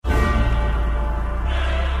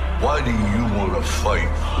Why do you want to fight?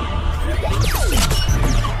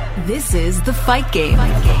 This is The Fight Game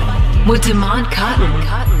with Damon Cotton.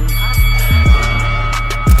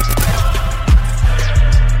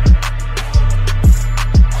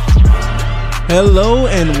 Hello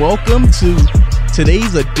and welcome to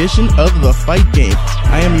today's edition of The Fight Game.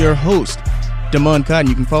 I am your host, Damon Cotton.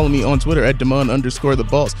 You can follow me on Twitter at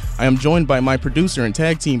Damon_the_boss. I am joined by my producer and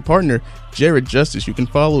tag team partner, Jared Justice. You can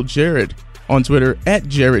follow Jared on Twitter at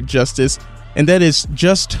Jared Justice, and that is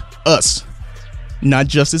just us. Not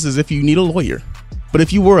justice as if you need a lawyer, but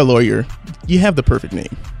if you were a lawyer, you have the perfect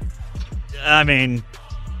name. I mean,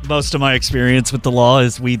 most of my experience with the law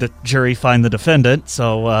is we, the jury, find the defendant,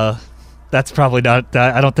 so that's probably not.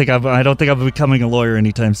 I don't think I'm becoming a lawyer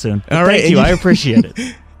anytime soon. But all right, thank you. I appreciate it.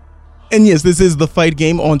 And yes, this is The Fight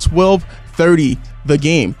Game on 1230 The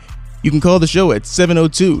Game. You can call the show at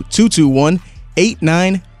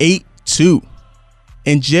 702-221-8982.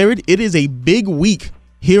 And Jared, it is a big week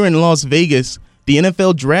here in Las Vegas. The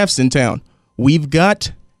NFL draft's in town. We've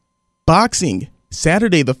got boxing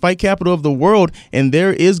Saturday, the fight capital of the world, and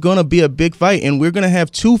there is going to be a big fight, and we're going to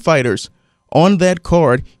have two fighters on that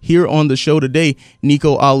card here on the show today.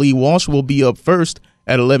 Nico Walsh will be up first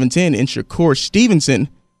at 11:10, and Shakur Stevenson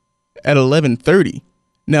at 11:30.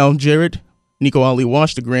 Now, Jared, Nico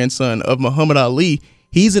Walsh, the grandson of Muhammad Ali,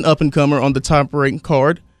 he's an up-and-comer on the top-ranked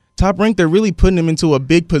card. Top-ranked, they're really putting him into a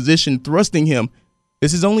big position, thrusting him.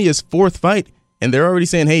 This is only his fourth fight, and they're already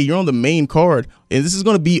saying, hey, you're on the main card, and this is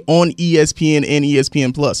going to be on ESPN and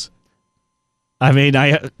ESPN+. I mean,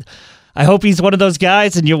 I hope he's one of those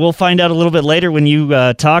guys, and we'll find out a little bit later when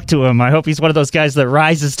you talk to him. I hope he's one of those guys that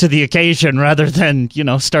rises to the occasion rather than,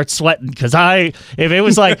 start sweating. Because if it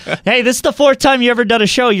was like, hey, this is the fourth time you ever done a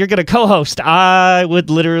show, you're going to co-host, I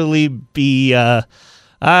would literally be,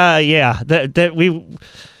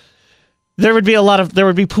 there would be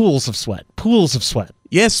pools of sweat.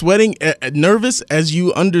 Yeah, sweating, nervous, as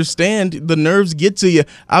you understand, the nerves get to you.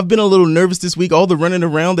 I've been a little nervous this week, all the running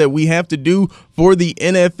around that we have to do for the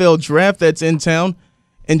NFL draft that's in town.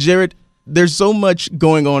 And Jared, there's so much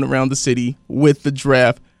going on around the city with the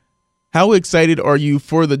draft. How excited are you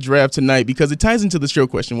for the draft tonight? Because it ties into the show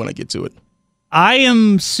question when I get to it. I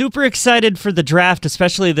am super excited for the draft,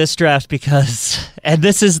 especially this draft, because, and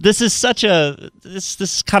this is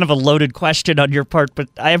kind of a loaded question on your part, but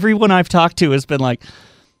everyone I've talked to has been like,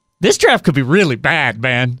 this draft could be really bad,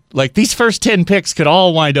 man. Like, these first 10 picks could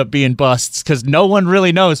all wind up being busts because no one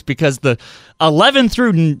really knows, because the 11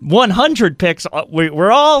 through 100 picks,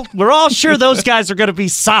 we're all sure those guys are going to be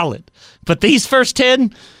solid. But these first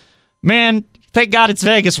 10, man, thank God it's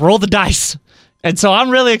Vegas. Roll the dice. And so I'm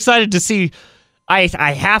really excited to see. I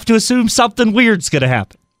have to assume something weird's going to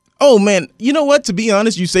happen. Oh, man, you know what? To be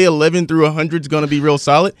honest, you say 11 through 100 is going to be real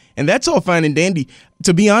solid, and that's all fine and dandy.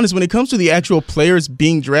 To be honest, when it comes to the actual players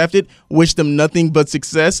being drafted, wish them nothing but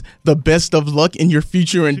success, the best of luck in your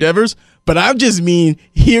future endeavors. But I just mean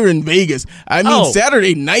here in Vegas. I mean,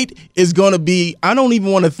 Saturday night is going to be, I don't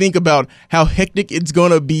even want to think about how hectic it's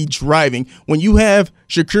going to be driving. When you have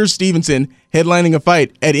Shakur Stevenson headlining a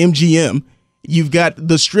fight at MGM, you've got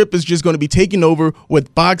the Strip is just going to be taken over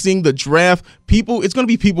with boxing, the draft, people. It's going to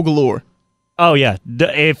be people galore. Oh, yeah.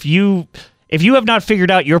 If you have not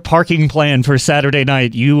figured out your parking plan for Saturday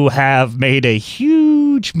night, you have made a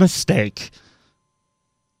huge mistake.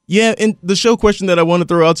 Yeah, and the show question that I want to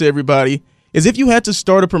throw out to everybody is, if you had to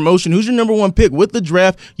start a promotion, who's your number one pick? With the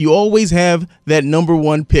draft, you always have that number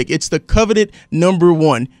one pick. It's the coveted number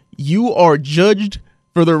one. You are judged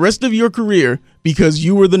for the rest of your career because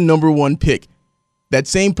you were the number one pick. That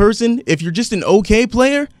same person, if you're just an okay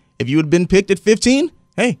player, if you had been picked at 15,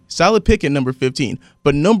 hey, solid pick at number 15.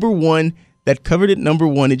 But number one, that coveted number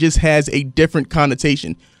one, it just has a different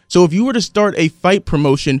connotation. So if you were to start a fight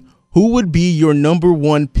promotion, who would be your number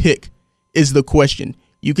one pick is the question.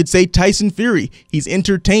 You could say Tyson Fury. He's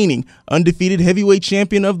entertaining, undefeated heavyweight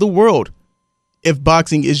champion of the world, if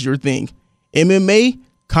boxing is your thing. MMA,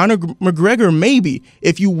 Conor McGregor, maybe.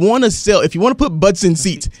 If you want to put butts in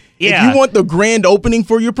seats, if you want the grand opening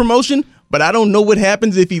for your promotion, but I don't know what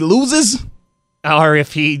happens if he loses. Or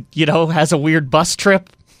if he, has a weird bus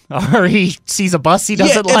trip, or he sees a bus he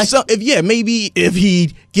doesn't like. Maybe if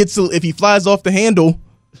he flies off the handle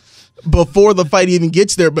before the fight even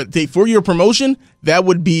gets there, but for your promotion, that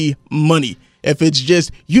would be money. If it's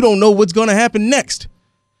just, you don't know what's going to happen next.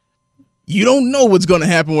 You don't know what's going to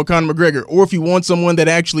happen with Conor McGregor. Or if you want someone that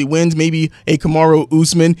actually wins, maybe a Kamaru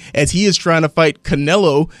Usman, as he is trying to fight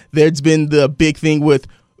Canelo. There's been the big thing with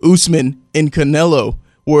Usman and Canelo,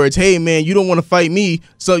 where it's, hey, man, you don't want to fight me.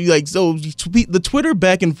 So the Twitter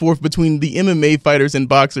back and forth between the MMA fighters and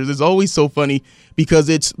boxers is always so funny because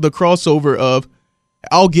it's the crossover of,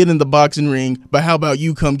 I'll get in the boxing ring, but how about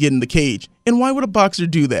you come get in the cage? And why would a boxer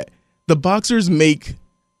do that? The boxers make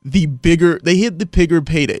they hit the bigger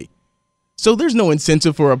payday. So there's no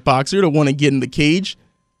incentive for a boxer to want to get in the cage.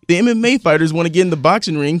 The MMA fighters want to get in the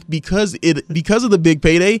boxing ring because of the big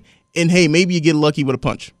payday, and hey, maybe you get lucky with a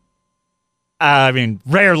punch. I mean,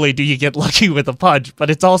 rarely do you get lucky with a punch, but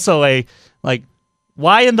it's also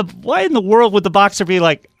why in the world would the boxer be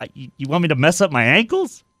like, you want me to mess up my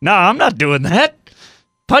ankles? No, I'm not doing that.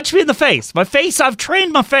 Punch me in the face. My face, I've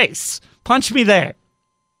trained my face. Punch me there.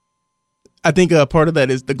 I think part of that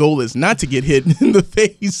is the goal is not to get hit in the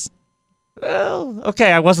face. Well,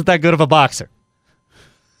 okay, I wasn't that good of a boxer.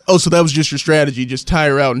 Oh, so that was just your strategy, just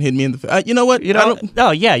tire out and hit me in the face. You know what?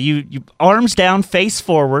 You arms down, face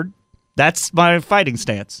forward. That's my fighting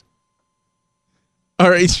stance. All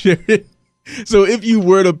right, Jared. So if you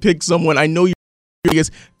were to pick someone, I know you're the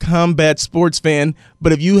biggest combat sports fan,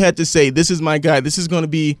 but if you had to say, this is my guy, this is going to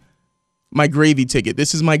be my gravy ticket,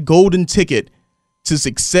 this is my golden ticket to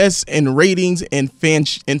success and ratings and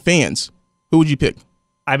fans, who would you pick?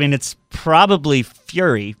 I mean, it's probably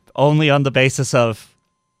Fury, only on the basis of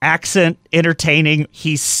accent, entertaining.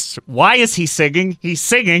 Why is he singing? He's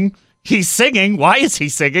singing. He's singing. Why is he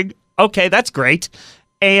singing? Okay, that's great.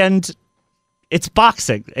 And it's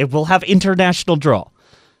boxing. It will have international draw.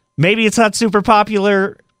 Maybe it's not super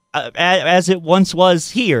popular as it once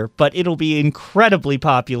was here, but it'll be incredibly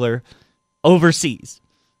popular overseas.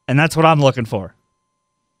 And that's what I'm looking for.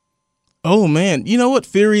 Oh, man. You know what,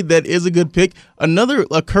 Fury? That is a good pick. A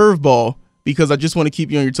curveball, because I just want to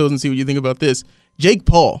keep you on your toes and see what you think about this. Jake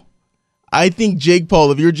Paul. I think Jake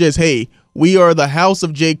Paul, if you're just, hey, we are the house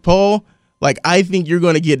of Jake Paul, I think you're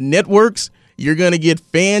going to get networks. You're going to get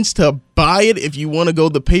fans to buy it if you want to go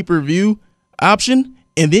the pay-per-view option.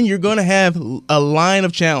 And then you're going to have a line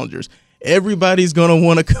of challengers. Everybody's going to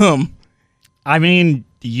want to come. I mean,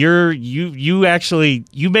 you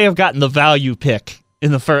may have gotten the value pick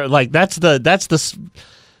in the first.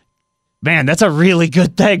 Man, that's a really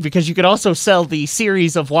good thing because you could also sell the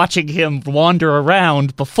series of watching him wander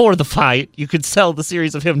around before the fight. You could sell the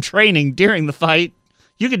series of him training during the fight.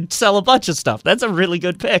 You could sell a bunch of stuff. That's a really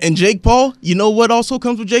good pick. And Jake Paul, you know what also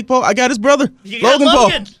comes with Jake Paul? I got his brother, Logan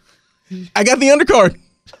Paul. I got the undercard.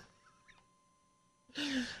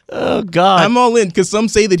 Oh, God. I'm all in because some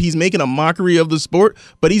say that he's making a mockery of the sport,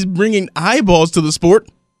 but he's bringing eyeballs to the sport.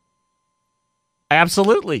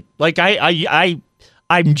 Absolutely.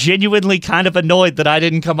 I'm genuinely kind of annoyed that I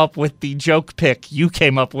didn't come up with the joke pick. You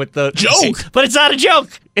came up with the joke. But it's not a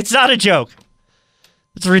joke. It's not a joke.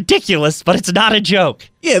 It's ridiculous, but it's not a joke.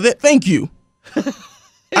 Yeah, thank you.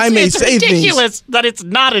 It's ridiculous that it's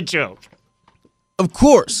not a joke. Of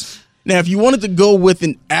course. Now, if you wanted to go with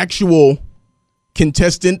an actual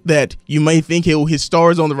contestant that you may think his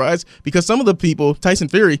star is on the rise, because some of the people, Tyson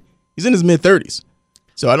Fury, he's in his mid-30s.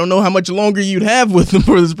 So I don't know how much longer you'd have with him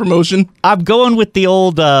for this promotion. I'm going with the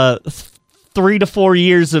old 3 to 4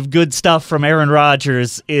 years of good stuff from Aaron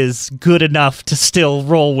Rodgers is good enough to still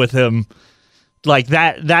roll with him. Like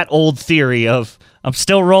that old theory of I'm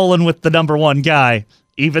still rolling with the number one guy,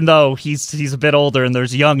 even though he's a bit older and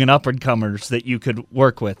there's young and upward-comers that you could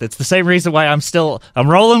work with. It's the same reason why I'm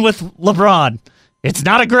rolling with LeBron. It's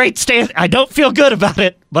not a great stance. I don't feel good about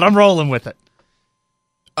it, but I'm rolling with it.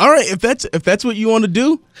 All right, if that's what you want to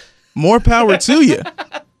do, more power to you.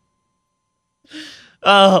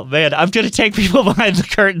 Oh, man, I'm going to take people behind the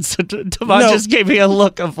curtains. Devon just gave me a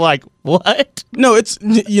look of what? No,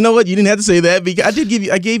 you know what? You didn't have to say that.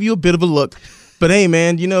 I gave you a bit of a look. But hey,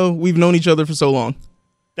 man, we've known each other for so long.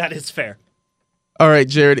 That is fair. All right,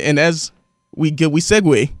 Jared, and as we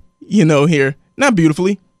segue, here, not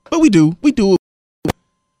beautifully, but we do.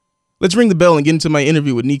 Let's ring the bell and get into my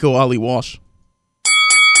interview with Nico Ali Walsh.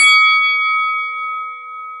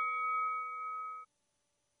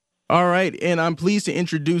 All right, and I'm pleased to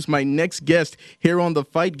introduce my next guest here on the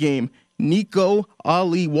Fight Game, Nico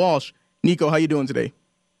Ali Walsh. Nico, how you doing today?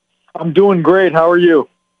 I'm doing great. How are you?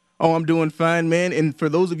 Oh, I'm doing fine, man. And for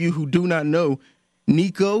those of you who do not know,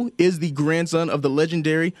 Nico is the grandson of the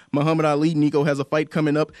legendary Muhammad Ali. Nico has a fight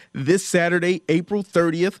coming up this Saturday, April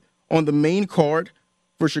 30th, on the main card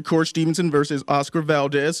for Shakur Stevenson versus Oscar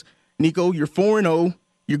Valdez. Nico, you're 4-0.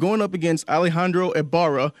 You're going up against Alejandro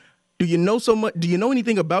Ibarra. Do you know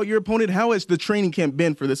anything about your opponent? How has the training camp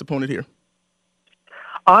been for this opponent here?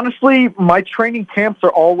 Honestly, my training camps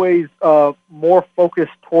are always more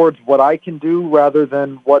focused towards what I can do rather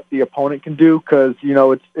than what the opponent can do because,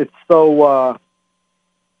 it's so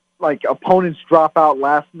like opponents drop out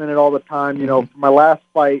last minute all the time. You know, for my last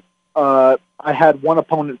fight, I had one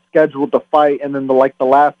opponent scheduled to fight, and then the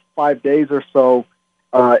last 5 days or so,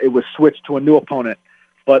 it was switched to a new opponent.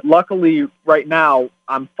 But luckily, right now,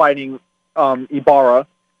 I'm fighting Ibarra,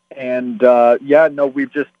 and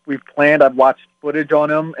we've planned. I've watched footage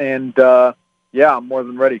on him, and I'm more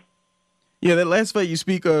than ready. Yeah, that last fight you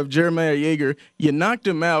speak of, Jeremiah Yeager, you knocked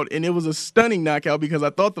him out, and it was a stunning knockout because I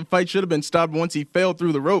thought the fight should have been stopped once he fell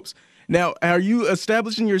through the ropes. Now, are you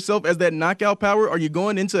establishing yourself as that knockout power? Are you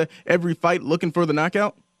going into every fight looking for the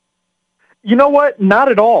knockout? You know what?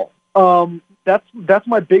 Not at all. That's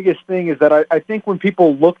my biggest thing is that I think when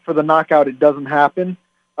people look for the knockout, it doesn't happen.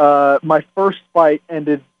 My first fight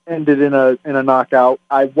ended in a knockout.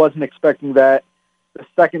 I wasn't expecting that. The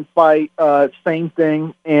second fight, same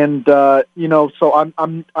thing, and so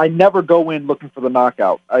I never go in looking for the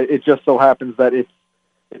knockout. It just so happens that it's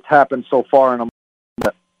happened so far, and I'm.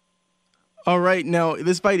 All right, now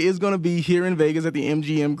this fight is going to be here in Vegas at the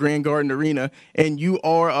MGM Grand Garden Arena, and you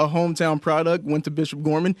are a hometown product. Went to Bishop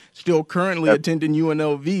Gorman, still currently attending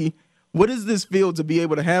UNLV. What does this feel to be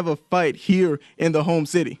able to have a fight here in the home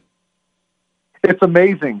city? It's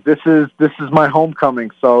amazing. This is my homecoming,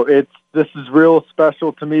 so this is real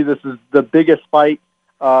special to me. This is the biggest fight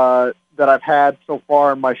that I've had so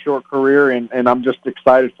far in my short career, and I'm just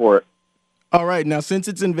excited for it. All right, now since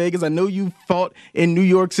it's in Vegas, I know you fought in New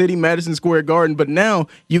York City, Madison Square Garden, but now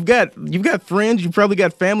you've got friends, you've probably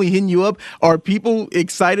got family hitting you up. Are people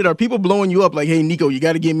excited? Are people blowing you up like, hey, Nico, you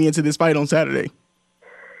got to get me into this fight on Saturday?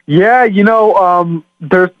 Yeah,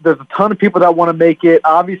 there's a ton of people that want to make it.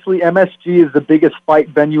 Obviously, MSG is the biggest fight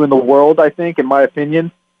venue in the world, I think, in my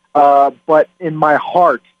opinion. But in my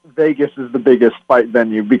heart, Vegas is the biggest fight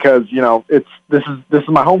venue because this is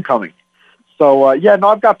my homecoming. So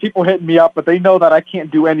I've got people hitting me up, but they know that I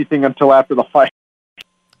can't do anything until after the fight.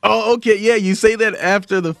 Oh, okay, yeah, you say that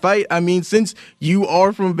after the fight. I mean, since you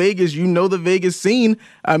are from Vegas, you know the Vegas scene.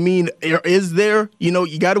 I mean, is there, you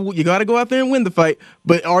gotta go out there and win the fight,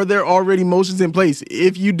 but are there already motions in place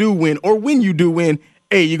if you do win or when you do win?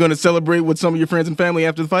 Hey, you're gonna celebrate with some of your friends and family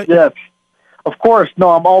after the fight? Yes, of course.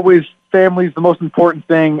 No, I'm always family's the most important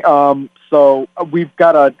thing. So we've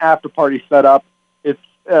got an after party set up. It's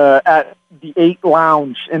at the 8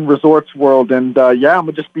 Lounge in Resorts World, and I'm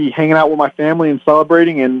gonna just be hanging out with my family and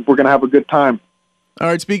celebrating, and we're gonna have a good time. All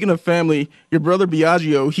right, speaking of family, your brother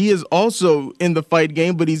Biagio, he is also in the fight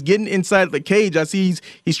game, but he's getting inside the cage. I see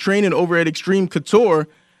he's training over at Extreme Couture.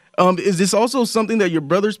 Is this also something that your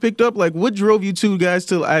brothers picked up? Like, what drove you two guys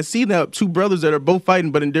to? I see now 2 brothers that are both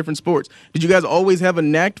fighting, but in different sports. Did you guys always have a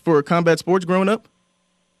knack for combat sports growing up?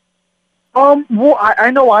 Well,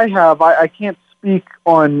 I know I have. I can't speak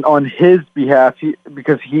on his behalf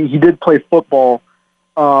because he did play football.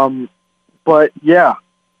 But yeah,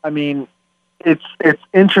 I mean, it's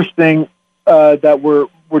interesting that we're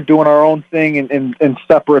doing our own thing in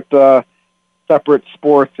separate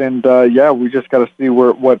sports, and we just got to see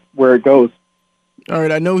where it goes. All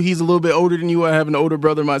right, I know he's a little bit older than you. I have an older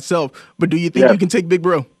brother myself, but do you think you can take Big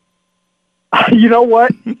Bro? You know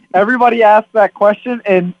what? Everybody asked that question,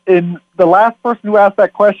 and the last person who asked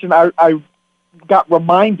that question, I got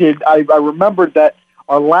reminded. I remembered that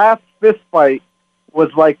our last fist fight was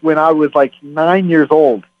like when I was like 9 years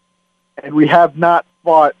old, and we have not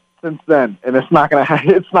fought since then, and it's not gonna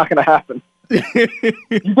happen. You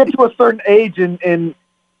get to a certain age, and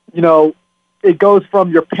it goes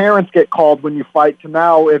from your parents get called when you fight to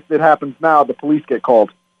now, if it happens now, the police get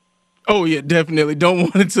called. Oh, yeah, definitely. Don't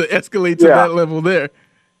want it to escalate to that level there.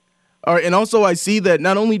 All right, and also I see that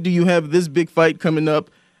not only do you have this big fight coming up,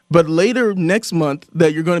 but later next month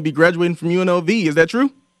that you're going to be graduating from UNLV. Is that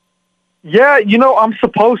true? Yeah, I'm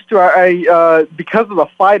supposed to. I because of the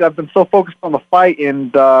fight, I've been so focused on the fight,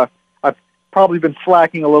 and I've probably been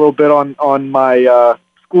slacking a little bit on my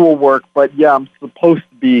schoolwork. But yeah, I'm supposed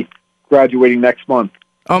to be graduating next month.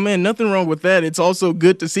 Oh, man, nothing wrong with that. It's also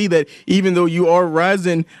good to see that even though you are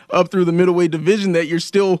rising up through the middleweight division, that you're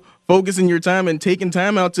still focusing your time and taking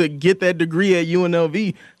time out to get that degree at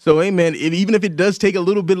UNLV. So, hey, man, even if it does take a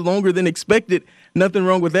little bit longer than expected, nothing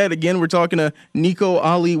wrong with that. Again, we're talking to Nico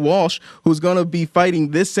Ali Walsh, who's going to be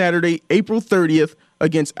fighting this Saturday, April 30th,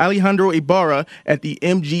 against Alejandro Ibarra at the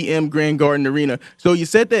MGM Grand Garden Arena. So you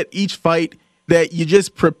said that each fight that you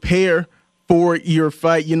just prepare for your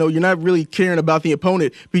fight. You're not really caring about the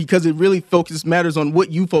opponent because it really matters on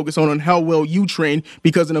what you focus on how well you train,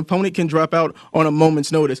 because an opponent can drop out on a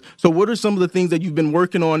moment's notice. So what are some of the things that you've been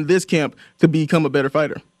working on this camp to become a better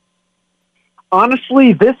fighter?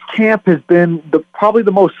 Honestly, this camp has been probably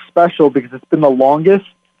the most special because it's been the longest.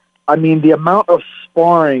 I mean, the amount of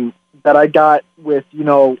sparring that I got with,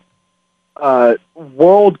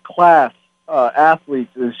 world-class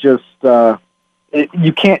athletes is just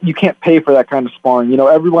you can't pay for that kind of sparring. You know,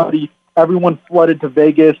 everyone flooded to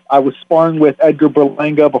Vegas. I was sparring with Edgar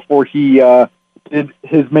Berlanga before he did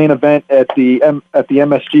his main event at the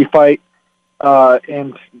MSG fight,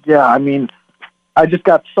 and yeah, I mean, I just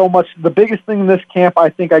got so much. The biggest thing in this camp I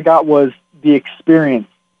think I got was the experience,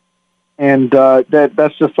 and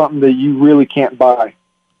that's just something that you really can't buy.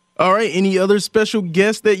 All right. Any other special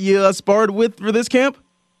guests that you sparred with for this camp?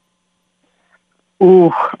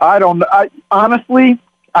 Ooh, I don't know. Honestly,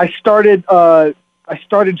 I started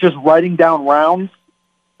just writing down rounds,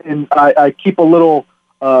 and I keep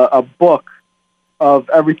a book of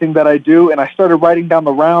everything that I do, and I started writing down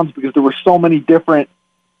the rounds because there were so many different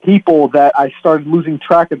people that I started losing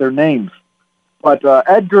track of their names. But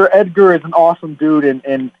Edgar is an awesome dude,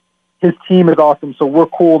 and his team is awesome, so we're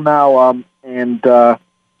cool now.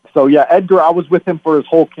 So yeah, Edgar, I was with him for his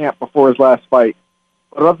whole camp before his last fight.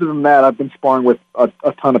 But other than that, I've been sparring with a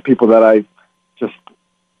ton of people that I just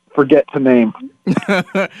forget to name.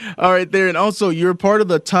 All right, there. And also, you're part of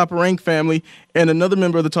the Top Rank family, and another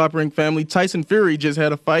member of the Top Rank family, Tyson Fury, just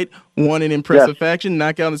had a fight, won in impressive fashion,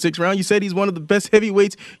 knockout in the 6th round. You said he's one of the best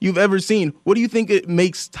heavyweights you've ever seen. What do you think it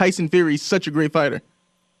makes Tyson Fury such a great fighter?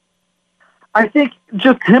 I think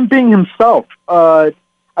just him being himself.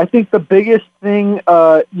 I think the biggest thing,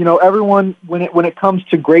 everyone, when it comes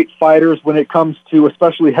to great fighters, when it comes to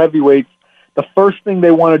especially heavyweights, the first thing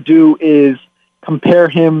they want to do is compare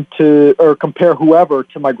whoever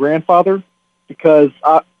to my grandfather, because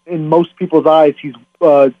in most people's eyes, he's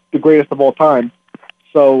the greatest of all time.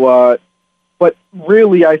 So, but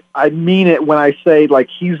really, I mean it when I say, like,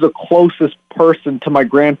 he's the closest person to my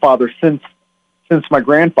grandfather since my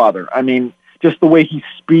grandfather. I mean, just the way he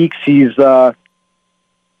speaks,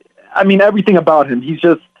 everything about him. He's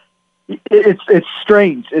just, it's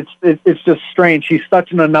strange. It's just strange. He's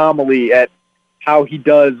such an anomaly at how he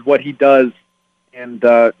does what he does. And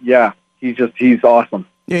he's awesome.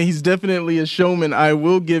 Yeah, he's definitely a showman. I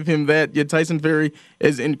will give him that. Yeah, Tyson Fury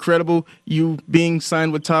is incredible. You being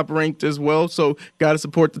signed with Top Ranked as well, so got to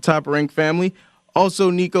support the Top Ranked family. Also,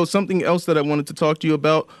 Nico, something else that I wanted to talk to you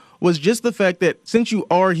about was just the fact that since you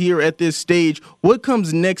are here at this stage, what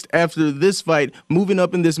comes next after this fight, moving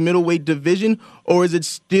up in this middleweight division, or is it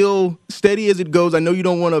still steady as it goes? I know you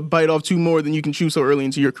don't want to bite off two more than you can chew so early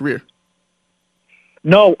into your career.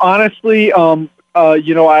 No, honestly,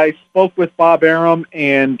 I spoke with Bob Arum,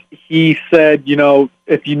 and he said,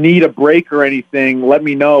 if you need a break or anything, let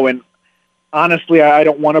me know. And honestly, I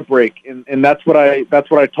don't want a break, and that's what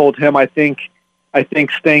I told him. I think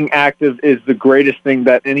staying active is the greatest thing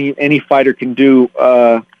that any fighter can do.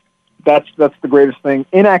 That's the greatest thing.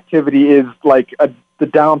 Inactivity is like the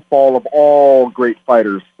downfall of all great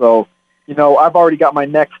fighters. So, I've already got my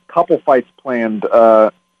next couple fights planned.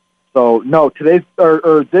 So no,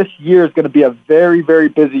 this year is going to be a very, very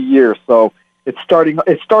busy year. So it started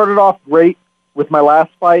off great with my last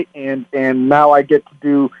fight, and now I get to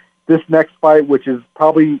do this next fight, which is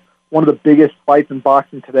probably one of the biggest fights in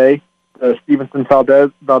boxing today, the Stevenson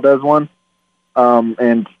Valdez one.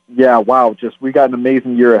 And yeah, wow, we got an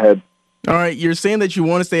amazing year ahead. All right, you're saying that you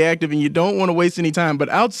want to stay active and you don't want to waste any time, but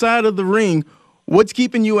outside of the ring, what's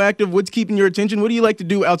keeping you active? What's keeping your attention? What do you like to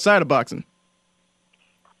do outside of boxing?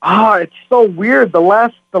 It's so weird. The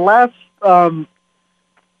last 6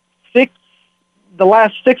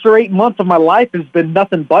 or 8 months of my life has been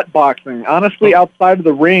nothing but boxing. Honestly, outside of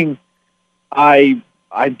the ring, I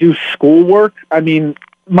do schoolwork. I mean,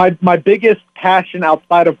 my biggest passion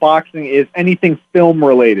outside of boxing is anything film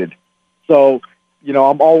related. So,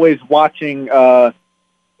 I'm always watching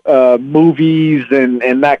movies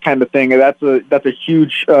and that kind of thing. And that's a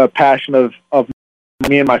huge passion of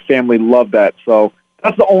me and my family. Love that. So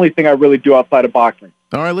that's the only thing I really do outside of boxing.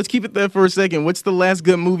 All right, let's keep it there for a second. What's the last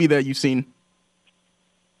good movie that you've seen?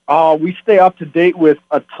 We stay up to date with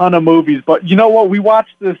a ton of movies, but you know what? We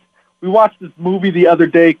watched this movie the other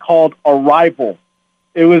day called Arrival.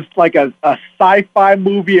 It was like a sci-fi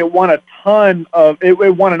movie. It won a ton of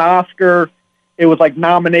it won an Oscar. It was like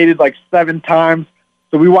nominated like 7 times.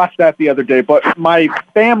 So we watched that the other day. But my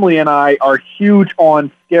family and I are huge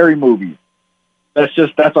on scary movies. That's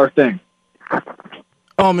our thing.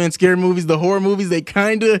 Oh man, scary movies, the horror movies, if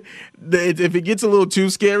it gets a little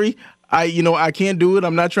too scary, I can't do it.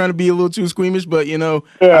 I'm not trying to be a little too squeamish, but I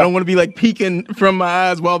don't want to be like peeking from my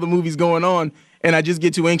eyes while the movie's going on, and I just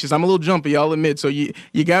get too anxious. I'm a little jumpy, I'll admit. So you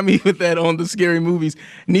got me with that on the scary movies.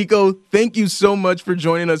 Nico, thank you so much for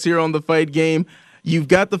joining us here on The Fight Game. You've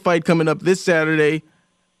got the fight coming up this Saturday.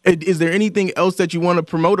 Is there anything else that you want to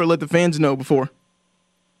promote or let the fans know before?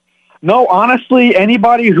 No, honestly,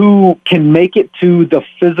 anybody who can make it to the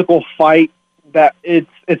physical fight, that it's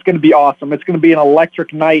going to be awesome. It's going to be an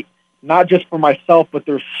electric night, not just for myself, but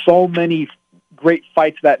there's so many great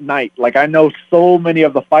fights that night. Like, I know so many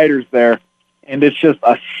of the fighters there, and it's just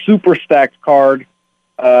a super stacked card.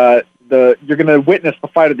 You're going to witness the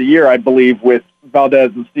fight of the year, I believe, with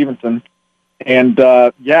Valdez and Stevenson. And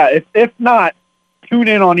if not, tune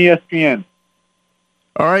in on ESPN.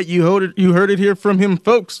 All right, you heard it here from him,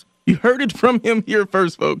 folks. You heard it from him here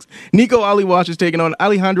first, folks. Nico Ali Walsh is taking on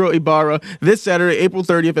Alejandro Ibarra this Saturday, April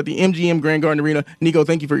 30th at the MGM Grand Garden Arena. Nico,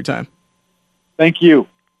 thank you for your time. Thank you.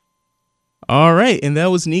 All right, and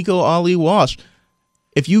that was Nico Ali Walsh.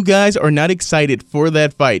 If you guys are not excited for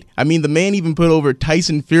that fight, I mean, the man even put over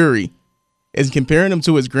Tyson Fury as comparing him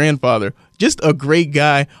to his grandfather. Just a great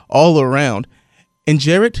guy all around. And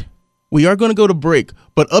Jarrett, we are going to go to break,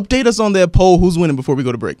 but update us on that poll. Who's winning before we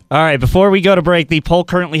go to break? All right, before we go to break, the poll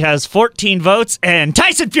currently has 14 votes, and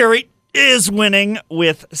Tyson Fury is winning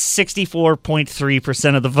with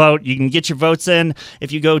 64.3% of the vote. You can get your votes in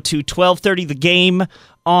if you go to 1230 The Game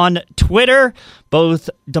on Twitter. Both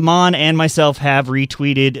Damon and myself have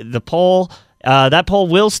retweeted the poll. That poll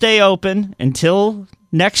will stay open until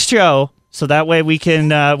next show, so that way we can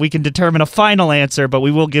determine a final answer, but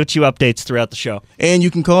we will get you updates throughout the show. And you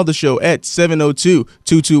can call the show at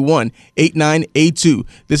 702-221-8982.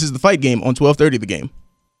 This is The Fight Game on 1230 The Game.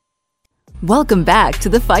 Welcome back to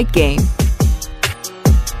The Fight Game.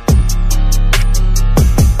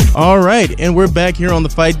 All right, and we're back here on The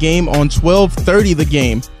Fight Game on 1230 The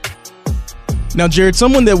Game. Now, Jared,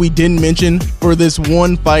 someone that we didn't mention for this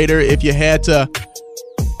one fighter, if you had to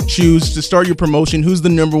choose to start your promotion, who's the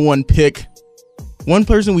number one pick? One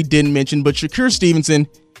person we didn't mention, but Shakur Stevenson,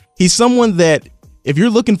 he's someone that, if you're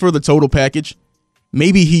looking for the total package,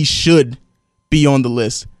 maybe he should be on the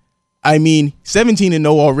list. I mean, 17-0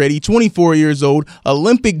 already, 24 years old,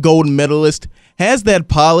 Olympic gold medalist, has that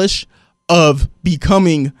polish of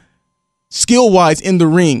becoming, skill-wise in the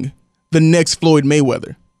ring, the next Floyd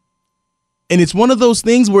Mayweather. And it's one of those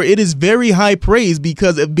things where it is very high praise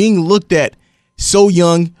because of being looked at so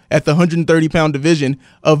young at the 130-pound division,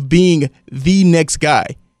 of being the next guy.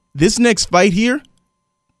 This next fight here,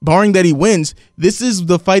 barring that he wins, this is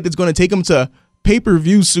the fight that's going to take him to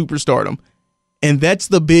pay-per-view superstardom. And that's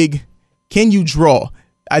the big, can you draw?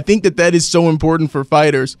 I think that is so important for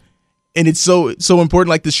fighters. And it's so important.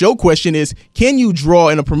 Like, the show question is, can you draw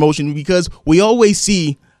in a promotion? Because we always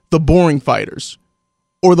see the boring fighters,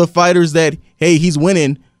 or the fighters that, hey, he's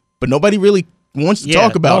winning, but nobody really wants to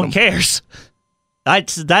talk about him. No one cares.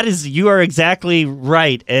 You are exactly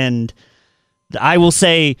right. And I will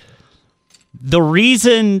say the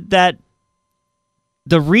reason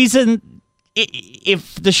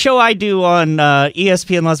if the show I do on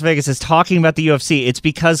ESPN Las Vegas is talking about the UFC, it's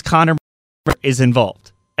because Conor is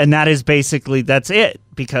involved. And that's it.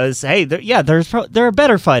 Because, hey, there are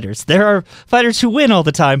better fighters. There are fighters who win all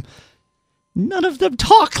the time. None of them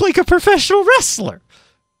talk like a professional wrestler.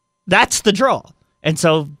 That's the draw. And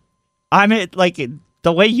so the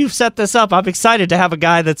way you've set this up, I'm excited to have a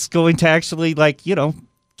guy that's going to actually,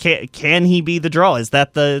 can he be the draw? Is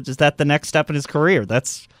that the next step in his career?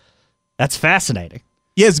 That's fascinating.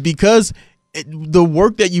 Yes, because the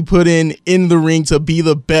work that you put in the ring to be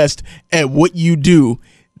the best at what you do,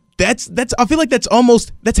 that's I feel like that's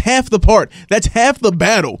half the part. That's half the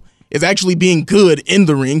battle, is actually being good in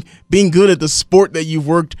the ring, being good at the sport that you've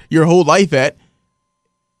worked your whole life at.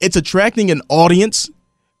 It's attracting an audience,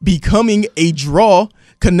 becoming a draw.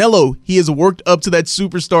 Canelo, he has worked up to that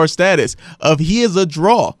superstar status of he is a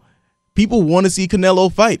draw. People want to see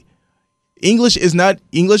Canelo fight. English is not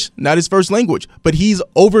his first language, but he's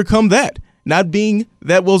overcome that, not being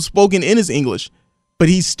that well spoken in his English. But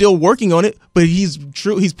he's still working on it. But he's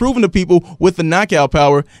proven to people with the knockout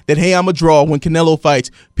power that, hey, I'm a draw. When Canelo fights,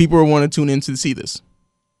 people are want to tune in to see this.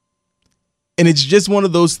 And it's just one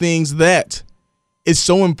of those things that is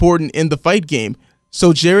so important in the fight game.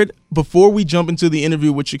 So, Jared, before we jump into the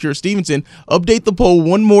interview with Shakur Stevenson, update the poll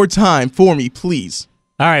one more time for me, please.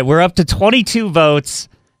 All right, we're up to 22 votes.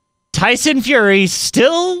 Tyson Fury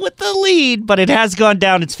still with the lead, but it has gone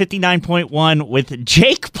down. It's 59.1, with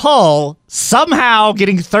Jake Paul somehow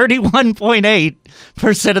getting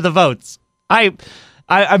 31.8% of the votes. I'm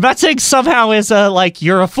not saying somehow as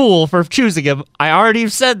you're a fool for choosing him. I already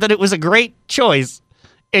said that it was a great choice.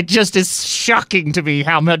 It just is shocking to me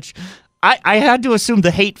how much I had to assume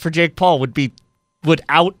the hate for Jake Paul would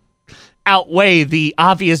outweigh the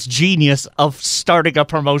obvious genius of starting a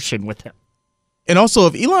promotion with him. And also,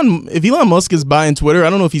 if Elon Musk is buying Twitter, I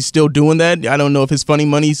don't know if he's still doing that. I don't know if his funny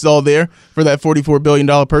money's all there for that $44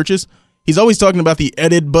 billion purchase. He's always talking about the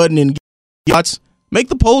edit button and yachts. Make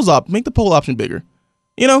the poll option bigger.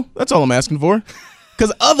 You know, that's all I'm asking for.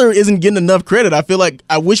 Because other isn't getting enough credit. I feel like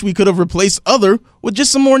I wish we could have replaced other with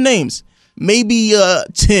just some more names. Maybe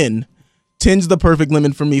 10. 10's the perfect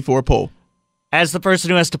limit for me for a poll. As the person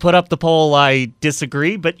who has to put up the poll, I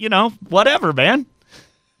disagree, but, whatever, man.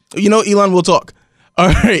 Elon, we'll talk. All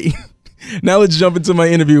right. Now let's jump into my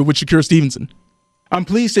interview with Shakur Stevenson. I'm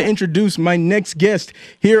pleased to introduce my next guest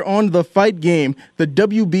here on The Fight Game, the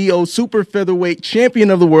WBO Super Featherweight Champion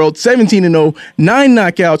of the World, 17-0, 9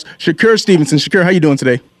 knockouts, Shakur Stevenson. Shakur, how you doing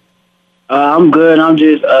today? I'm good. I'm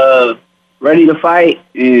just ready to fight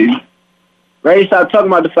and ready to stop talking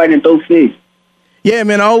about the fight and throw fists. Yeah,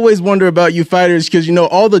 man, I always wonder about you fighters because,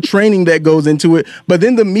 all the training that goes into it, but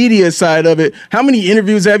then the media side of it. How many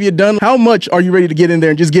interviews have you done? How much are you ready to get in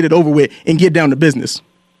there and just get it over with and get down to business?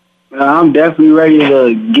 I'm definitely ready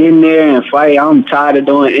to get in there and fight. I'm tired of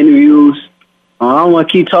doing interviews. I don't want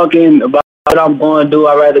to keep talking about what I'm going to do.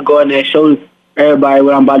 I'd rather go in there and show everybody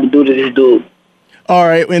what I'm about to do to this dude. All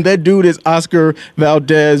right, and that dude is Oscar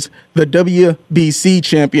Valdez, the WBC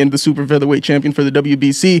champion, the super featherweight champion for the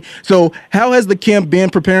WBC. So how has the camp been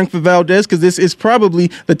preparing for Valdez? Because this is probably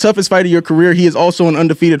the toughest fight of your career. He is also an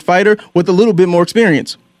undefeated fighter with a little bit more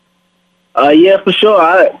experience. Yeah, for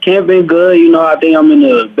sure. Camp been good. I think I'm in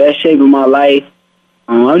the best shape of my life.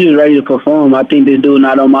 I'm just ready to perform. I think this dude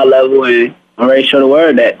not on my level, and I'm ready to show the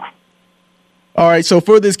world that. All right, so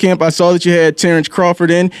for this camp, I saw that you had Terrence Crawford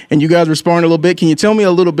in, and you guys were sparring a little bit. Can you tell me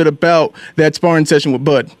a little bit about that sparring session with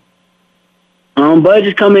Bud? Bud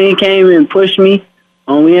just came and pushed me.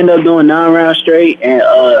 We ended up doing 9 rounds straight, and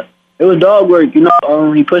it was dog work.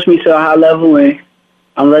 He pushed me to a high level, and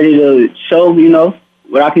I'm ready to show,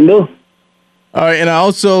 what I can do. All right, and I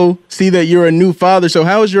also see that you're a new father. So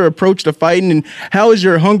how is your approach to fighting, and how has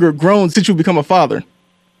your hunger grown since you become a father?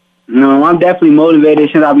 I'm definitely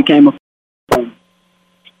motivated since I became a father.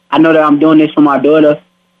 I know that I'm doing this for my daughter.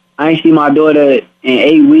 I ain't seen my daughter in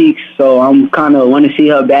 8 weeks, so I'm kind of want to see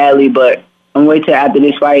her badly, but I'm waiting till after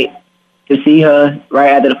this fight to see her.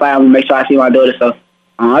 Right after the fight, I'm going to make sure I see my daughter. So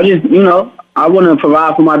I just, I want to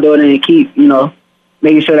provide for my daughter and keep,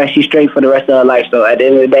 making sure that she's straight for the rest of her life. So at the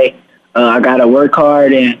end of the day, I got to work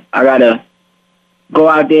hard, and I got to go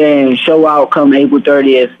out there and show out come April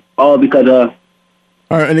 30th, all because of.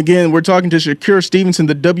 All right, and again, we're talking to Shakur Stevenson,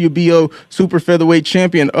 the WBO Super Featherweight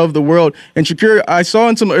Champion of the world. And Shakur, I saw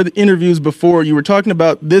in some other interviews before, you were talking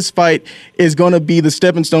about this fight is going to be the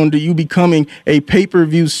stepping stone to you becoming a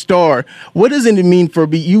pay-per-view star. What does it mean for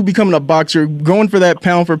you becoming a boxer, going for that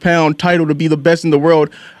pound-for-pound title to be the best in the world?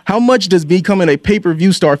 How much does becoming a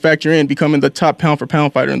pay-per-view star factor in becoming the top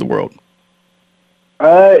pound-for-pound fighter in the world?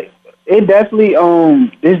 It definitely,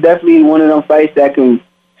 this is definitely one of them fights that can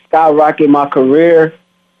skyrocket my career.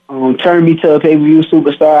 Turn me to a pay-per-view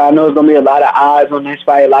superstar. I know there's going to be a lot of eyes on this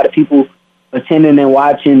fight, a lot of people attending and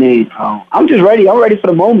watching. And I'm just ready. I'm ready for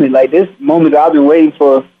the moment. Like, this moment that I've been waiting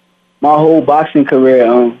for my whole boxing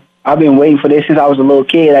career. I've been waiting for this since I was a little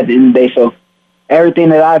kid at the end of the day. So everything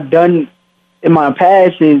that I've done in my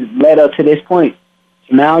past has led up to this point.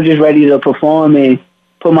 So now I'm just ready to perform and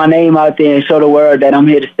put my name out there and show the world that I'm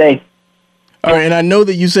here to stay. All right, and I know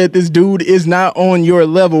that you said this dude is not on your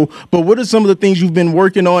level, but what are some of the things you've been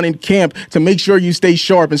working on in camp to make sure you stay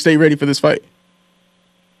sharp and stay ready for this fight?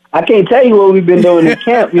 I can't tell you what we've been doing in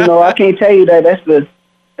camp. I can't tell you that that's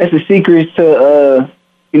the secret to,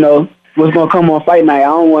 what's going to come on fight night. I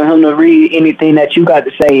don't want him to read anything that you got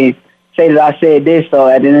to say and say that I said this. So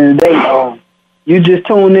at the end of the day, you just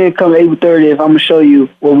tune in come April 30th. I'm going to show you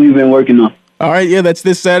what we've been working on. All right, yeah, that's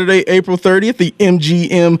this Saturday, April 30th, the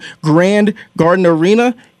MGM Grand Garden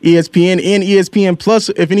Arena, ESPN and ESPN Plus.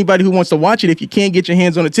 If anybody who wants to watch it, if you can't get your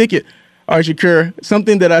hands on a ticket. All right, Shakur,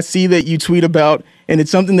 something that I see that you tweet about, and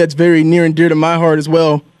it's something that's very near and dear to my heart as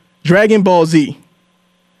well, Dragon Ball Z.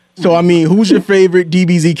 So, who's your favorite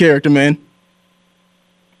DBZ character, man?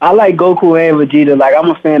 I like Goku and Vegeta. Like,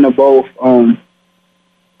 I'm a fan of both.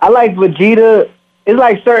 I like Vegeta. It's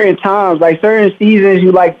like certain times, like certain seasons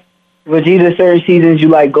you like Vegeta, certain seasons you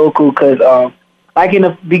like Goku, because like in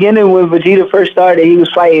the beginning when Vegeta first started, he was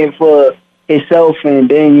fighting for himself, and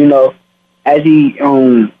then as he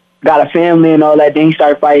got a family and all that, then he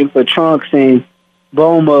started fighting for Trunks and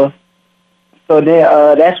Bulma. So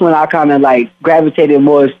then that's when I kind of like gravitated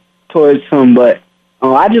more towards him. But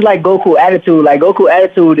I just like Goku attitude. Like Goku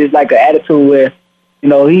attitude is like an attitude where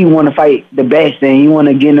he want to fight the best, and he want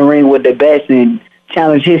to get in the ring with the best and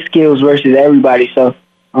challenge his skills versus everybody. So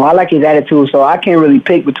I like his attitude, so I can't really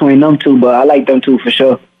pick between them two, but I like them two for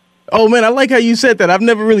sure. Oh, man, I like how you said that. I've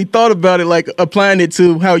never really thought about it, like applying it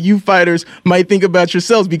to how you fighters might think about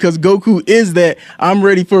yourselves, because Goku is that I'm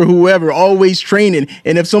ready for whoever, always training.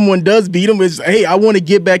 And if someone does beat him, it's, hey, I want to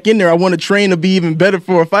get back in there. I want to train to be even better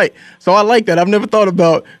for a fight. So I like that. I've never thought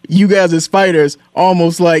about you guys as fighters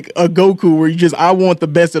almost like a Goku where I want the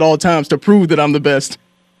best at all times to prove that I'm the best.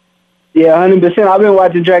 Yeah, 100%. I've been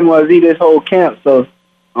watching Dragon Ball Z this whole camp, so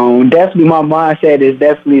definitely my mindset is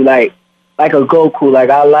definitely like a Goku. Like,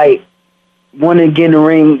 I like want to get in the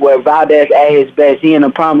ring where Valdez at his best. He in the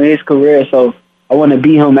prime of his career, so I want to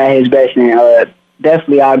beat him at his best. And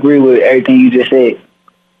definitely, I agree with everything you just said.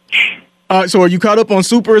 So are you caught up on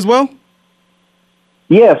Super as well?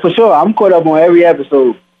 Yeah, for sure. I'm caught up on every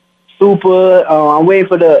episode. Super. I'm waiting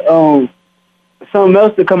for the something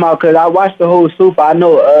else to come out because I watched the whole Super. I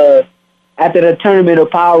know after the Tournament of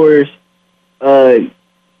Powers,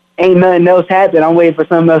 ain't nothing else happened. I'm waiting for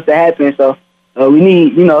something else to happen. So we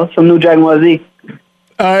need, some new Dragon Ball Z.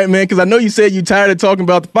 All right, man, because I know you said you're tired of talking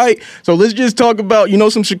about the fight. So let's just talk about,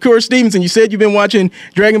 some Shakur Stevenson. You said you've been watching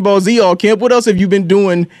Dragon Ball Z all camp. What else have you been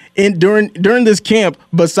doing during this camp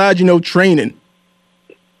besides, training?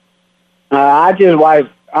 I just watch,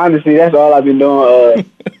 honestly, that's all I've been doing.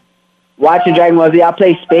 Watching Dragon Ball Z. I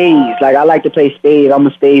play spades. Like, I like to play spades. I'm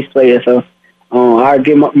a spades player. So I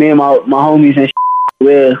get me and my homies and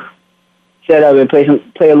we'll set up and play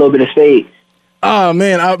a little bit of spades. Oh,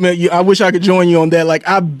 man, I wish I could join you on that. Like,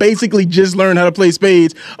 I basically just learned how to play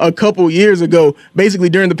spades a couple years ago. Basically,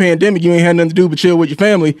 during the pandemic, you ain't had nothing to do but chill with your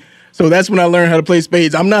family. So that's when I learned how to play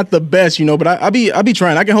spades. I'm not the best, but I be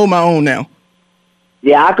trying. I can hold my own now.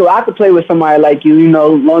 Yeah, I could play with somebody like you.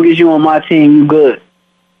 As long as you on my team, you good.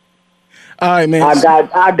 All right, man.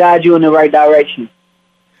 I guide you in the right direction.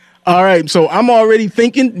 All right, so I'm already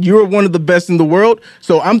thinking you're one of the best in the world.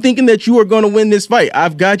 So I'm thinking that you are going to win this fight.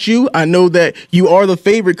 I've got you. I know that you are the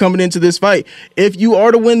favorite coming into this fight. If you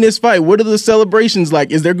are to win this fight, what are the celebrations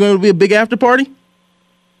like? Is there going to be a big after party?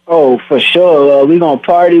 Oh, for sure. We're going to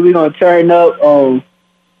party. We're going to turn up.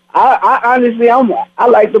 I honestly, I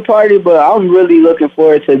like the party, but I'm really looking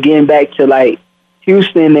forward to getting back to, like,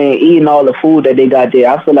 Houston and eating all the food that they got there.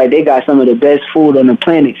 I feel like they got some of the best food on the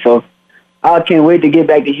planet, so I can't wait to get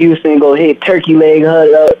back to Houston, go hit Turkey Leg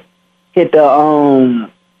Hut up, hit the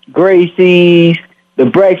Gracie's, the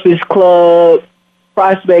Breakfast Club,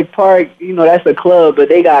 Prospect Park. That's a club, but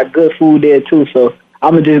they got good food there too, so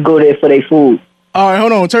I'm going to just go there for their food. All right,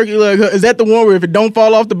 hold on. Turkey Leg Hut, is that the one where if it don't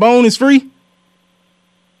fall off the bone, it's free?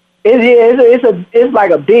 It's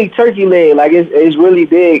like a big turkey leg. Like, it's really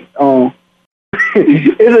big.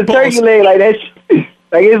 It's a turkey leg like that.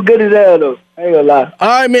 Like, it's good as hell, though. I ain't gonna lie. All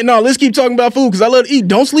right, man. No, let's keep talking about food because I love to eat.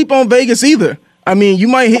 Don't sleep on Vegas either. I mean, you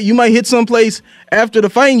might hit someplace after the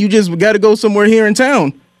fight and you just got to go somewhere here in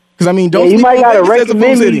town. Because, I mean, don't sleep on Vegas. You might got to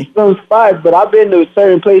recommend me some spots, but I've been to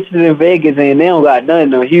certain places in Vegas and they don't got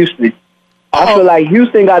nothing in Houston. I feel like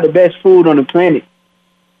Houston got the best food on the planet.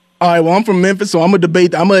 All right, well, I'm from Memphis, so I'm going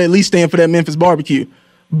to at least stand for that Memphis barbecue.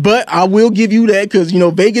 But I will give you that because,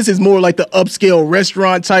 Vegas is more like the upscale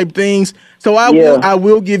restaurant type things. So I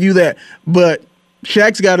will give you that. But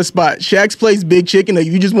Shaq's got a spot. Shaq's place Big Chicken.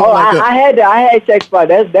 You just want I had Shaq's spot.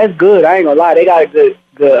 That's good. I ain't gonna lie. They got a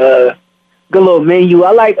good little menu.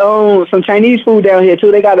 I like some Chinese food down here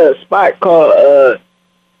too. They got a spot called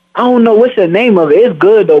I don't know what's the name of it. It's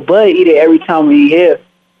good though. Bud eat it every time we here.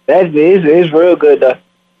 It's real good though.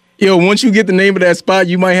 Yo, once you get the name of that spot,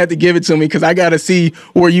 you might have to give it to me because I got to see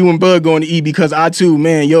where you and Bud going to eat because I too,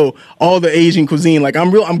 man, all the Asian cuisine. Like,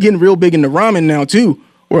 I'm getting real big into ramen now too,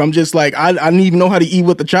 where I'm just like, I don't even know how to eat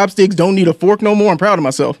with the chopsticks, don't need a fork no more. I'm proud of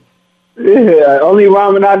myself. Yeah, only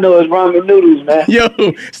ramen I know is ramen noodles, man.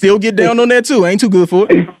 Yo, still get down on that too. I ain't too good for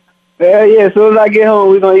it. Yeah, as soon as I get home,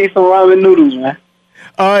 we're going to eat some ramen noodles, man.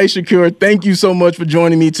 All right, Shakur, thank you so much for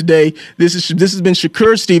joining me today. This has been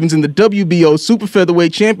Shakur Stevenson, the WBO Super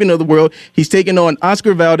Featherweight Champion of the world. He's taking on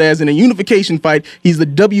Oscar Valdez in a unification fight. He's the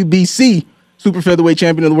WBC Super Featherweight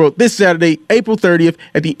Champion of the world this Saturday, April 30th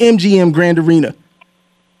at the MGM Grand Arena.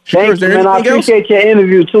 Shakur, thanks, man. I appreciate your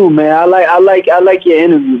interview too, man. I like your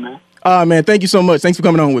interview, man. Man, thank you so much. Thanks for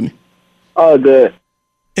coming on with me. Oh, good.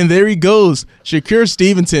 And there he goes, Shakur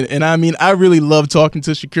Stevenson. And I mean, I really love talking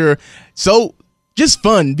to Shakur. So just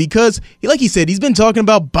fun because, like he said, he's been talking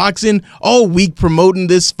about boxing all week, promoting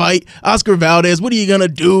this fight. Oscar Valdez, what are you going to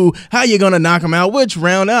do? How you going to knock him out? Which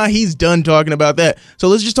round? He's done talking about that. So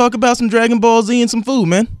let's just talk about some Dragon Ball Z and some food,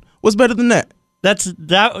 man. What's better than that?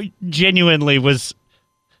 That genuinely was...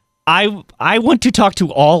 I want to talk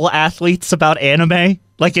to all athletes about anime.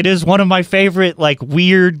 Like, it is one of my favorite, like,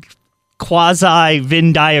 weird quasi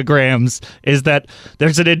Venn diagrams is that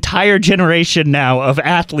there's an entire generation now of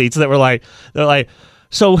athletes that they're like,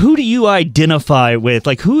 so who do you identify with?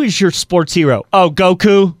 Like, who is your sports hero? Oh,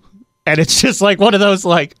 Goku. And it's just like one of those,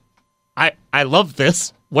 like, I love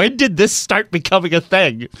this. When did this start becoming a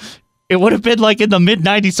thing? It would have been like in the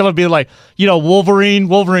mid-90s, someone being like, Wolverine.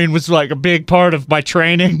 Wolverine was like a big part of my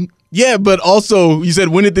training. Yeah, but also, you said,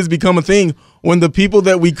 when did this become a thing? When the people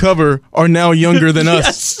that we cover are now younger than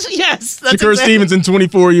us. Yes. Shakur Stevenson,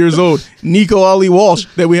 24 years old. Nico Walsh,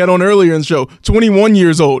 that we had on earlier in the show, 21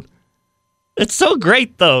 years old. It's so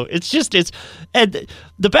great, though. And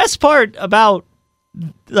the best part about,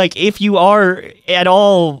 like, if you are at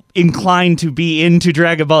all inclined to be into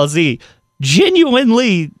Dragon Ball Z,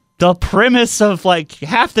 genuinely, the premise of, like,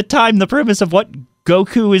 half the time, the premise of what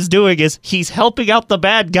Goku is doing is he's helping out the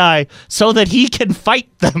bad guy so that he can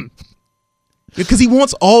fight them. Because he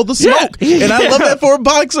wants all the smoke. Yeah. And I love that for a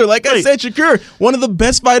boxer. Like I said, Shakur, one of the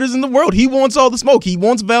best fighters in the world. He wants all the smoke. He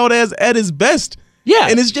wants Valdez at his best. Yeah.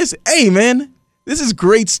 And it's just, hey, man, this is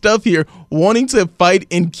great stuff here. Wanting to fight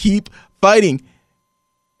and keep fighting.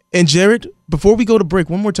 And Jared, before we go to break,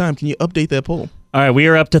 one more time, can you update that poll? All right, we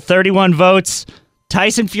are up to 31 votes.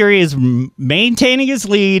 Tyson Fury is maintaining his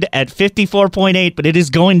lead at 54.8, but it is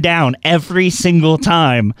going down every single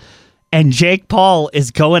time. And Jake Paul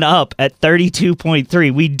is going up at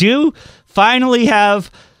 32.3. We do finally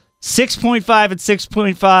have 6.5 and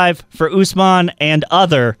 6.5 for Usman and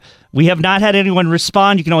other. We have not had anyone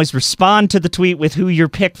respond. You can always respond to the tweet with who your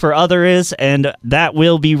pick for other is, and that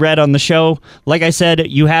will be read on the show. Like I said,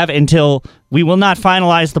 you have until we will not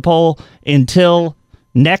finalize the poll until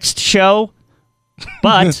next show,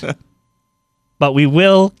 but we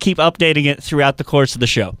will keep updating it throughout the course of the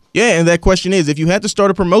show. Yeah, and that question is, if you had to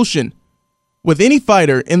start a promotion with any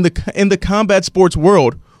fighter in the combat sports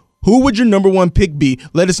world, who would your number one pick be?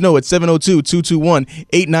 Let us know at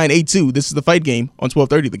 702-221-8982. This is The Fight Game on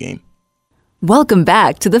 1230 The Game. Welcome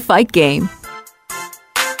back to The Fight Game.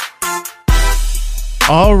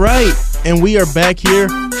 All right, and we are back here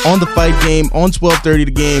on The Fight Game on 1230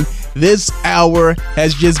 The Game. This hour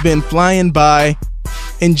has just been flying by.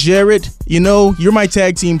 And Jared, you're my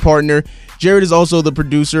tag team partner. Jared is also the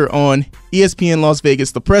producer on ESPN Las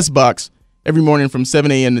Vegas, The Press Box, every morning from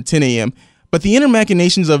 7 a.m. to 10 a.m. But the inner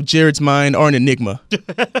machinations of Jared's mind are an enigma.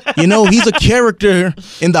 He's a character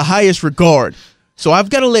in the highest regard. So I've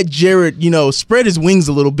got to let Jared, spread his wings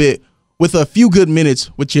a little bit with a few good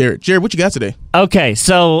minutes with Jared. Jared, what you got today? Okay,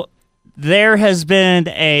 so there has been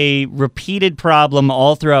a repeated problem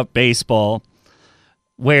all throughout baseball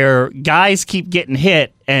where guys keep getting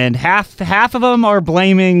hit, and half of them are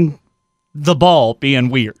blaming the ball being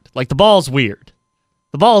weird. Like, the ball's weird.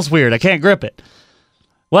 The ball's weird. I can't grip it.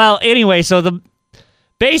 Well, anyway, so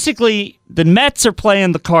basically the Mets are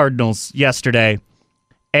playing the Cardinals yesterday,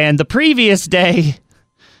 and the previous day,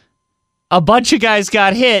 a bunch of guys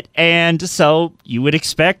got hit, and so you would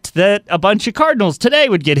expect that a bunch of Cardinals today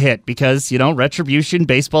would get hit because, retribution,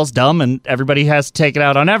 baseball's dumb, and everybody has to take it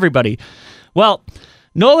out on everybody. Well,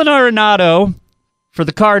 Nolan Arenado for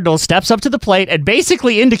the Cardinals steps up to the plate and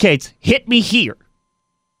basically indicates, hit me here.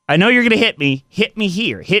 I know you're going to hit me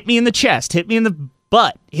here. Hit me in the chest. Hit me in the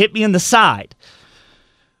butt, hit me in the side.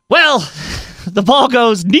 Well, the ball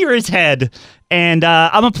goes near his head, and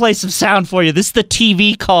I'm going to play some sound for you. This is the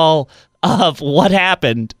TV call of what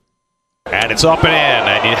happened. And it's up and in,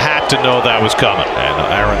 and you had to know that was coming. And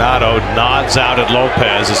Arenado nods out at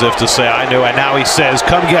Lopez as if to say, I knew, and now he says,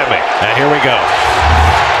 come get me. And here we go.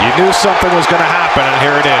 You knew something was going to happen, and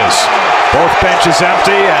here it is. Both benches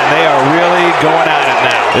empty, and they are really going at it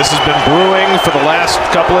now. This has been brewing for the last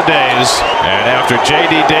couple of days, and after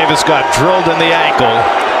J.D. Davis got drilled in the ankle,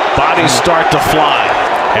 bodies start to fly.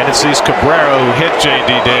 And it sees Cabrera, who hit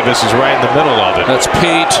J.D. Davis, is right in the middle of it. That's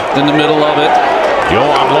Pete in the middle of it.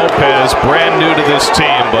 Yohan Lopez, brand new to this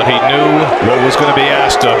team, but he knew what was going to be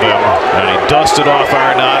asked of him, and he dusted off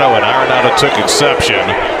Arenado, and Arenado took exception.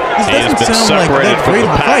 He has been separated from the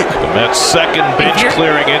pack. The Mets' second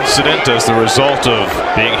bench-clearing incident as the result of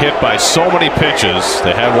being hit by so many pitches.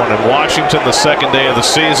 They had one in Washington the second day of the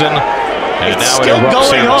season, and now it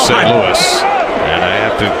erupts here in St. Louis. And I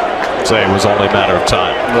have to say it was only a matter of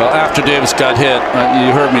time. Well, after Davis got hit,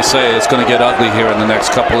 you heard me say it's going to get ugly here in the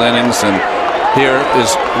next couple innings, and here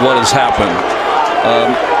is what has happened.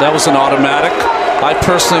 That was an automatic. I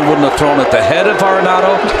personally wouldn't have thrown at the head of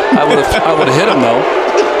Arenado. I would have hit him, though.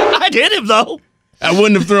 I'd hit him, though. I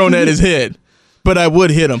wouldn't have thrown at his head, but I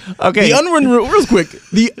would hit him. Okay.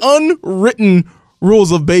 The unwritten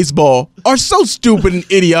rules of baseball are so stupid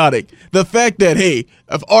and idiotic. The fact that, hey,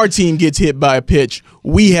 if our team gets hit by a pitch,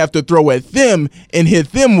 we have to throw at them and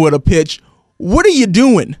hit them with a pitch. What are you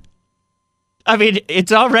doing? I mean,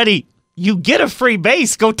 it's already, you get a free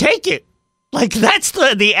base, go take it. Like, that's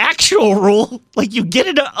the actual rule. Like, you get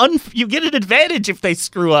an advantage if they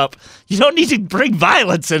screw up. You don't need to bring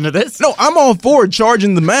violence into this. No, I'm all for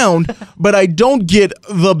charging the mound, but I don't get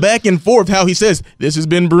the back and forth how he says, this has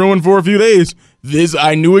been brewing for a few days.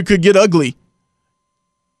 I knew it could get ugly.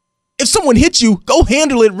 If someone hits you, go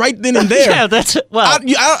handle it right then and there. Yeah, that's, well.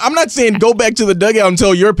 I'm not saying go back to the dugout and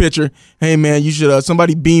tell your pitcher, hey, man, you should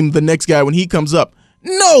somebody beam the next guy when he comes up.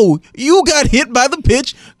 No, you got hit by the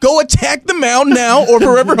pitch. Go attack the mound now or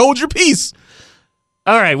forever hold your peace.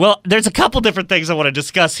 All right, well, there's a couple different things I want to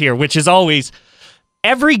discuss here, which is always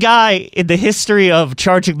every guy in the history of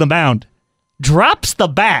charging the mound drops the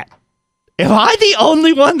bat. Am I the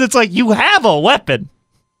only one that's like, you have a weapon?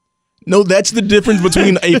 No, that's the difference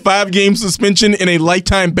between a 5-game suspension and a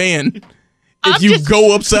lifetime ban. If you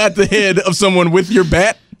go upside the head of someone with your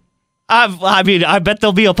bat. I mean, I bet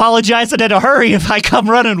they'll be apologizing in a hurry if I come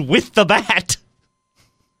running with the bat.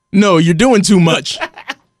 No, you're doing too much.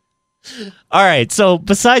 All right, so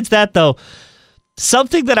besides that, though,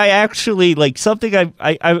 something that I actually, like, something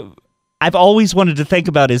I've always wanted to think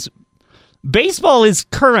about is baseball is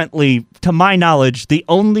currently, to my knowledge, the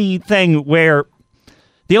only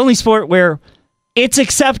sport where it's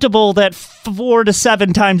acceptable that 4 to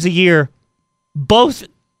 7 times a year, both,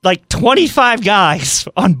 like 25 guys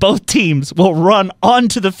on both teams will run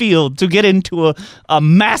onto the field to get into a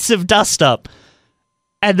massive dust-up.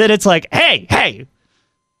 And then it's like, hey,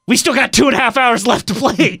 we still got 2.5 hours left to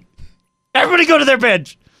play. Everybody go to their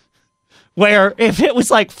bench. Where if it was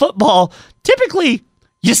like football, typically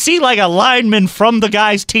you see like a lineman from the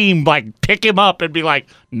guy's team like pick him up and be like,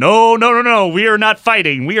 no, we are not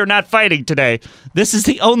fighting. We are not fighting today. This is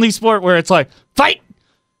the only sport where it's like, fight,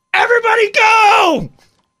 everybody go.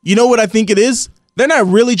 You know what I think it is? They're not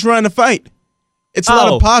really trying to fight. It's a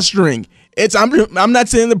lot of posturing. I'm not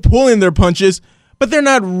saying they're pulling their punches, but they're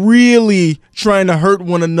not really trying to hurt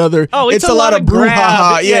one another. Oh, it's a lot of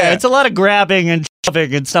brouhaha. Yeah, it's a lot of grabbing and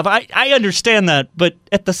shoving and stuff. I understand that, but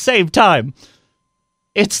at the same time,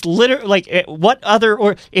 it's literally like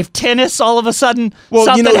or if tennis all of a sudden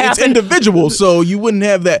something happened. It's individual, so you wouldn't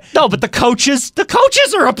have that. No, but the coaches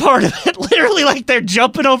are a part of it. Literally, like they're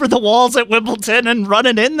jumping over the walls at Wimbledon and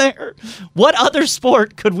running in there. What other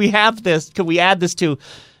sport could we have this? Could we add this to?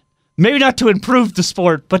 Maybe not to improve the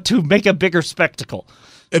sport, but to make a bigger spectacle.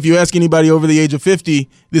 If you ask anybody over the age of 50,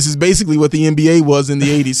 this is basically what the NBA was in the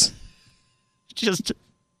 80s. Just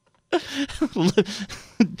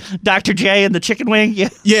Dr. J and the chicken wing.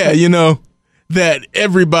 Yeah, that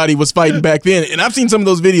everybody was fighting back then. And I've seen some of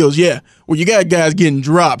those videos, where you got guys getting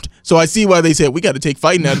dropped. So I see why they said, we got to take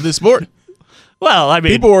fighting out of this sport. Well, I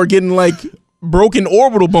mean, people are getting like broken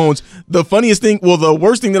orbital bones. The funniest thing, the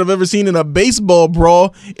worst thing that I've ever seen in a baseball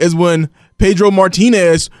brawl is when Pedro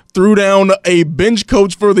Martinez threw down a bench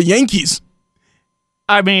coach for the Yankees.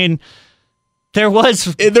 I mean, there's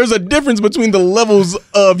a difference between the levels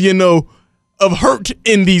of, of hurt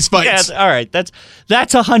in these fights. Yeah, all right. That's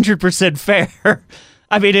 100% fair.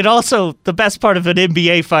 I mean, it also, the best part of an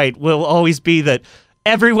NBA fight will always be that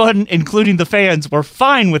everyone, including the fans, were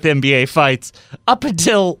fine with NBA fights up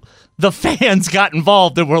until the fans got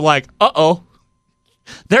involved and were like, uh-oh,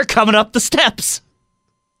 they're coming up the steps.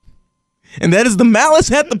 And that is the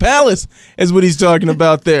malice at the palace, is what he's talking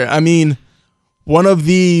about there. I mean, one of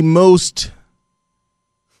the most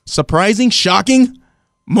surprising, shocking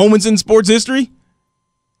moments in sports history.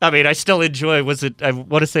 I mean, I still enjoy, I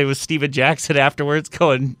want to say it was Steven Jackson afterwards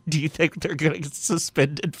going, do you think they're going to get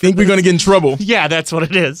suspended? Think we're going to get in trouble? Yeah, that's what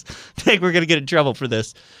it is. Think we're going to get in trouble for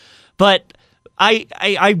this. But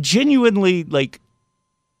I genuinely, like,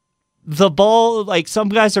 the ball, like, some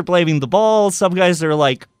guys are blaming the ball. Some guys are,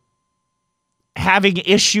 like, having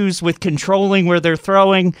issues with controlling where they're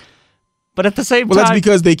throwing. But at the same time, that's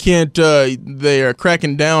because they can't. They are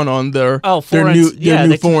cracking down on their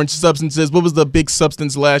new foreign substances. What was the big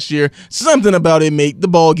substance last year? Something about it make the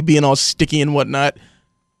ball being all sticky and whatnot.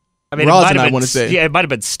 I mean, I want to say, yeah, it might have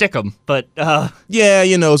been stickum, but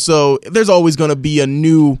yeah, so there's always going to be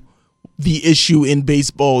the issue in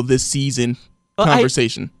baseball this season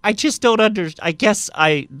conversation. I just don't understand. I guess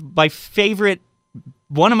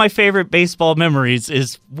one of my favorite baseball memories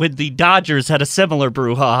is when the Dodgers had a similar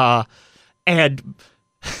brouhaha. And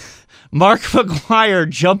Mark McGuire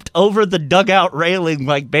jumped over the dugout railing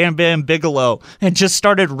like Bam Bam Bigelow and just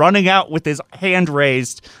started running out with his hand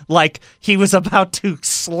raised like he was about to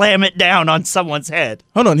slam it down on someone's head.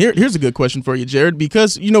 Hold on, here's a good question for you, Jared,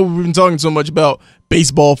 because, we've been talking so much about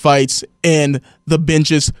baseball fights and the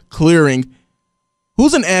benches clearing.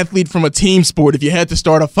 Who's an athlete from a team sport if you had to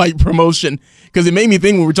start a fight promotion? Because it made me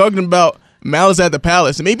think when we're talking about Malice at the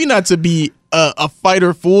Palace, and maybe not to be a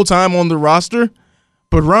fighter full-time on the roster,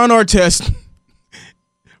 but Ron Artest,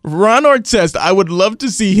 I would love to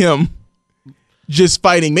see him just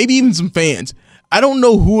fighting, maybe even some fans. I don't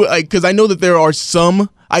know who, because I know that there are some.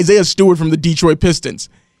 Isaiah Stewart from the Detroit Pistons.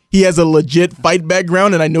 He has a legit fight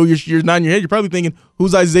background, and I know you're nodding your head. You're probably thinking,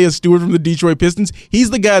 who's Isaiah Stewart from the Detroit Pistons? He's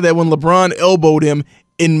the guy that when LeBron elbowed him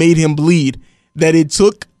and made him bleed, that it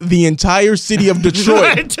took the entire city of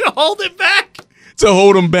Detroit to hold him back. To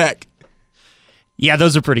hold him back. Yeah,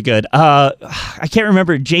 those are pretty good. I can't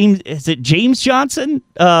remember Is it James Johnson?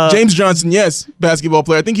 James Johnson, yes, basketball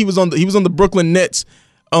player. I think he was on the Brooklyn Nets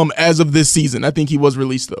as of this season. I think he was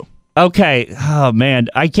released though. Okay. Oh man,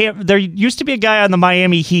 I can't. There used to be a guy on the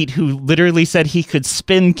Miami Heat who literally said he could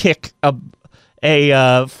spin kick a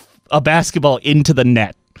basketball into the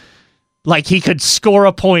net. Like he could score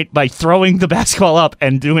a point by throwing the basketball up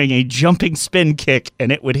and doing a jumping spin kick,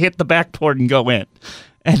 and it would hit the backboard and go in.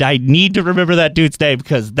 And I need to remember that dude's name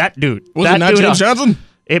because that dude. Was it not James Johnson?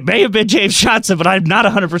 It may have been James Johnson, but I'm not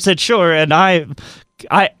 100% sure. And I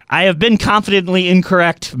have been confidently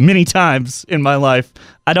incorrect many times in my life.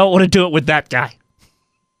 I don't want to do it with that guy.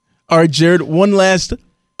 All right, Jared, one last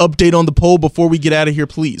update on the poll before we get out of here,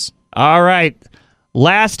 please. All right.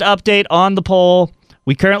 Last update on the poll.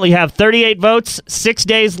 We currently have 38 votes, 6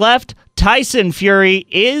 days left. Tyson Fury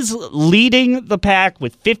is leading the pack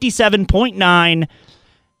with 57.9.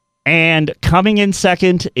 And coming in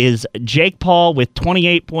second is Jake Paul with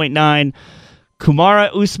 28.9.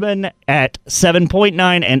 Kumara Usman at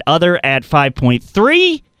 7.9 and other at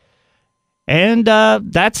 5.3. And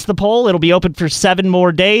that's the poll. It'll be open for 7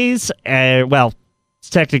 more days. Well,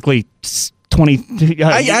 it's technically 20.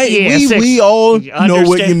 We all know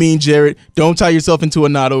what you mean, Jared. Don't tie yourself into a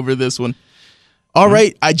knot over this one. All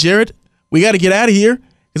right, Jared, we got to get out of here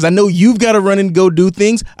because I know you've got to run and go do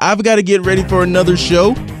things. I've got to get ready for another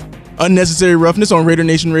show, Unnecessary Roughness on Raider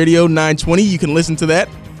Nation Radio 920. You can listen to that.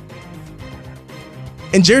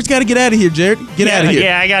 And Jared's got to get out of here, Jared. Get out of here.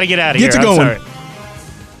 Yeah, I got to get out of here. Get to going.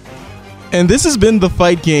 And this has been The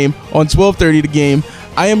Fight Game on 1230 The Game.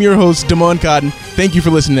 I am your host, Damon Cotton. Thank you for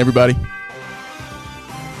listening, everybody.